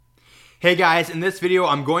Hey guys, in this video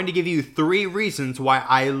I'm going to give you 3 reasons why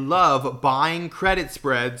I love buying credit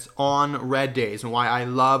spreads on red days and why I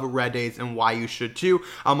love red days and why you should too.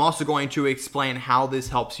 I'm also going to explain how this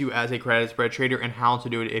helps you as a credit spread trader and how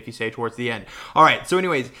to do it if you stay towards the end. Alright, so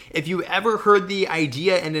anyways, if you ever heard the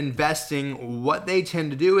idea in investing, what they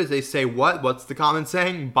tend to do is they say what's the common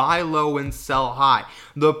saying? Buy low and sell high.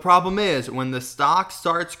 The problem is when the stock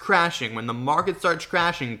starts crashing, when the market starts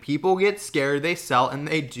crashing, people get scared, they sell, and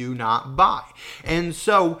they do not buy. And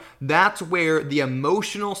so that's where the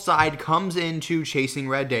emotional side comes into chasing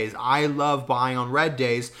red days. I love buying on red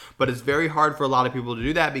days, but it's very hard for a lot of people to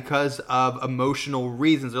do that because of emotional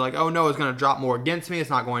reasons. They're like, oh no, it's going to drop more against me. It's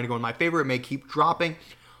not going to go in my favor. It may keep dropping.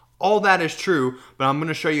 All that is true, but I'm going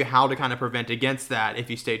to show you how to kind of prevent against that if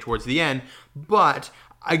you stay towards the end. But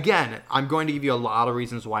again, I'm going to give you a lot of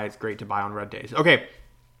reasons why it's great to buy on red days. Okay.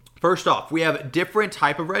 First off, we have different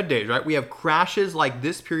type of red days, right? We have crashes like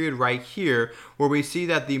this period right here where we see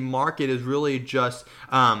that the market is really just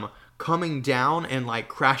coming down and like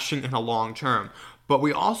crashing in a long term. But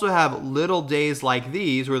we also have little days like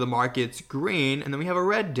these where the market's green and then we have a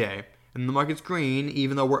red day. And the market's green,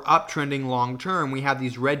 even though we're uptrending long term, we have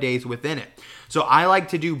these red days within it. So I like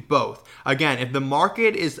to do both. Again, if the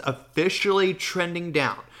market is officially trending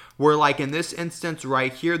down, where like in this instance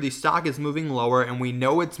right here, the stock is moving lower and we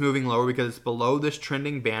know it's moving lower because it's below this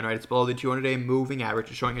trending band, right? It's below the 200-day moving average.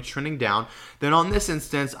 It's showing it's trending down. Then on this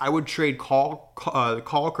instance, I would trade call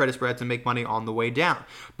credit spreads and make money on the way down.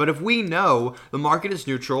 But if we know the market is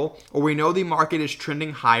neutral or we know the market is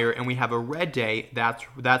trending higher and we have a red day, that's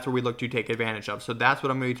where we look to take advantage of. So that's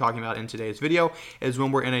what I'm going to be talking about in today's video is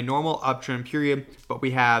when we're in a normal uptrend period, but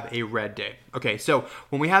we have a red day. Okay, so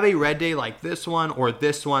when we have a red day like this one or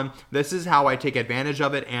this one, this is how I take advantage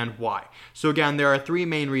of it and why. So again, there are 3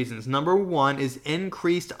 main reasons. Number 1 is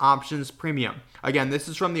increased options premium. Again, this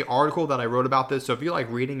is from the article that I wrote about this. So if you like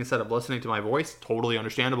reading instead of listening to my voice, totally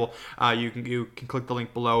understandable. You can click the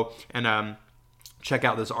link below and check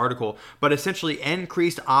out this article, but essentially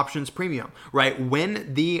increased options premium, right?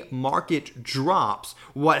 When the market drops,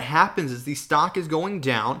 what happens is the stock is going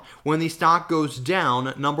down. When the stock goes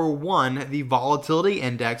down, number 1, the volatility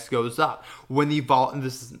index goes up. When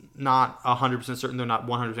this is not 100% certain, they're not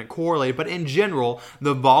 100% correlated, but in general,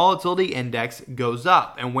 the volatility index goes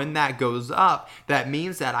up. And when that goes up, that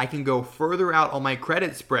means that I can go further out on my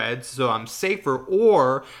credit spreads, so I'm safer,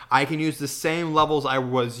 or I can use the same levels I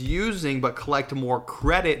was using, but collect more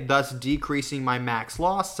credit, thus decreasing my max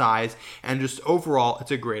loss size. And just overall,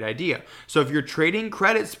 it's a great idea. So if you're trading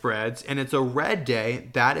credit spreads and it's a red day,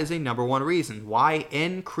 that is a number 1 reason why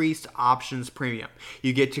increased options premium.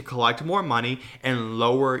 You get to collect more money and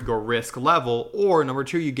lower your risk level, or number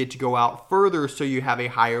 2, you get to go out further so you have a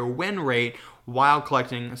higher win rate while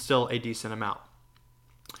collecting still a decent amount.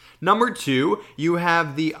 Number 2, you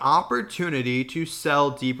have the opportunity to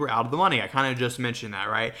sell deeper out of the money. I kind of just mentioned that,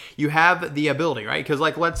 right? You have the ability, right? Because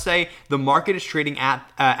like, let's say the market is trading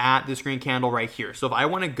at this green candle right here. So if I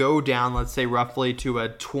want to go down, let's say roughly to a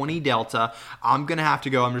 20 delta, I'm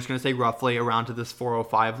just going to say roughly around to this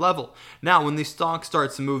 405 level. Now, when the stock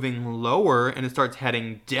starts moving lower and it starts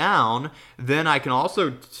heading down, then I can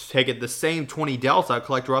also take it the same 20 delta,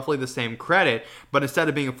 collect roughly the same credit, but instead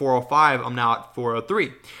of being a 405, I'm now at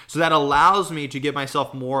 403. So that allows me to give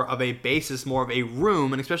myself more of a basis, more of a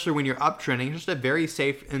room, and especially when you're uptrending, it's just a very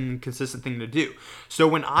safe and consistent thing to do. So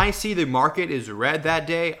when I see the market is red that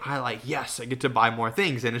day, I get to buy more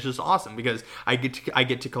things, and it's just awesome because I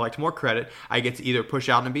get to collect more credit. I get to either push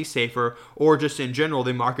out and be safer, or just in general,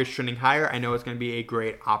 the market's trending higher. I know it's going to be a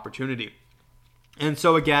great opportunity. And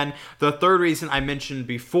so again, the 3rd reason I mentioned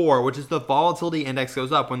before, which is the volatility index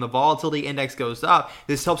goes up. When the volatility index goes up,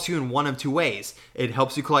 this helps you in one of 2 ways. It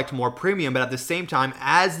helps you collect more premium, but at the same time,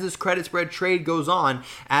 as this credit spread trade goes on,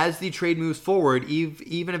 as the trade moves forward,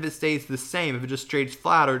 even if it stays the same, if it just trades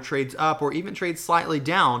flat or trades up or even trades slightly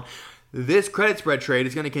down, this credit spread trade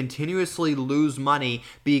is going to continuously lose money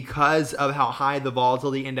because of how high the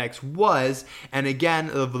volatility index was. And again,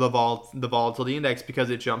 the volatility index, because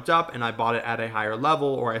it jumped up and I bought it at a higher level,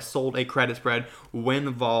 or I sold a credit spread when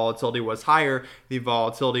the volatility was higher, the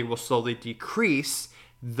volatility will slowly decrease,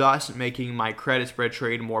 thus making my credit spread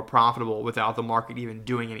trade more profitable without the market even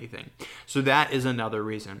doing anything. So that is another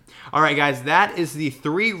reason. All right, guys, that is the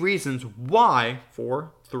 3 reasons why,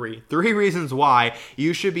 three reasons why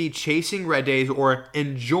you should be chasing red days or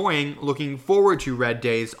looking forward to red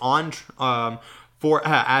days on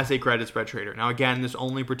as a credit spread trader. Now, again, this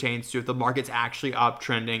only pertains to if the market's actually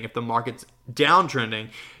uptrending. If the market's downtrending,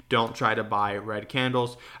 don't try to buy red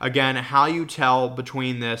candles. Again, how you tell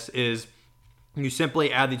between this is You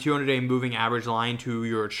simply add the 200-day moving average line to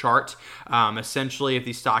your chart. Essentially, if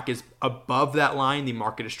the stock is above that line, the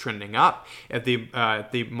market is trending up. If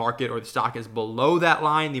the market or the stock is below that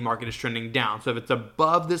line, the market is trending down. So if it's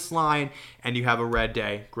above this line and you have a red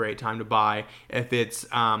day, great time to buy. If it's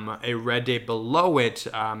a red day below it,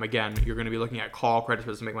 again, you're going to be looking at call credit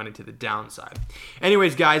spreads to make money to the downside.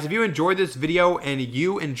 Anyways, guys, if you enjoyed this video and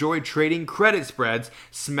you enjoy trading credit spreads,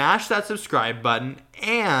 smash that subscribe button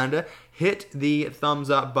and hit the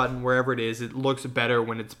thumbs up button wherever it is. It looks better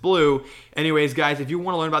when it's blue. Anyways, guys, if you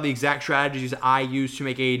want to learn about the exact strategies I use to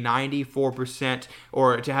make a 94%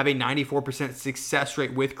 or to have a 94% success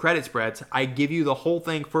rate with credit spreads, I give you the whole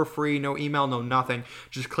thing for free, no email, no nothing.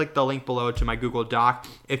 Just click the link below to my Google Doc.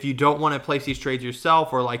 If you don't want to place these trades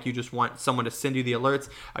yourself, or like you just want someone to send you the alerts,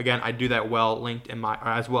 again, I do that linked in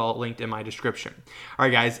my description. All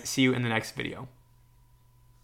right, guys, see you in the next video.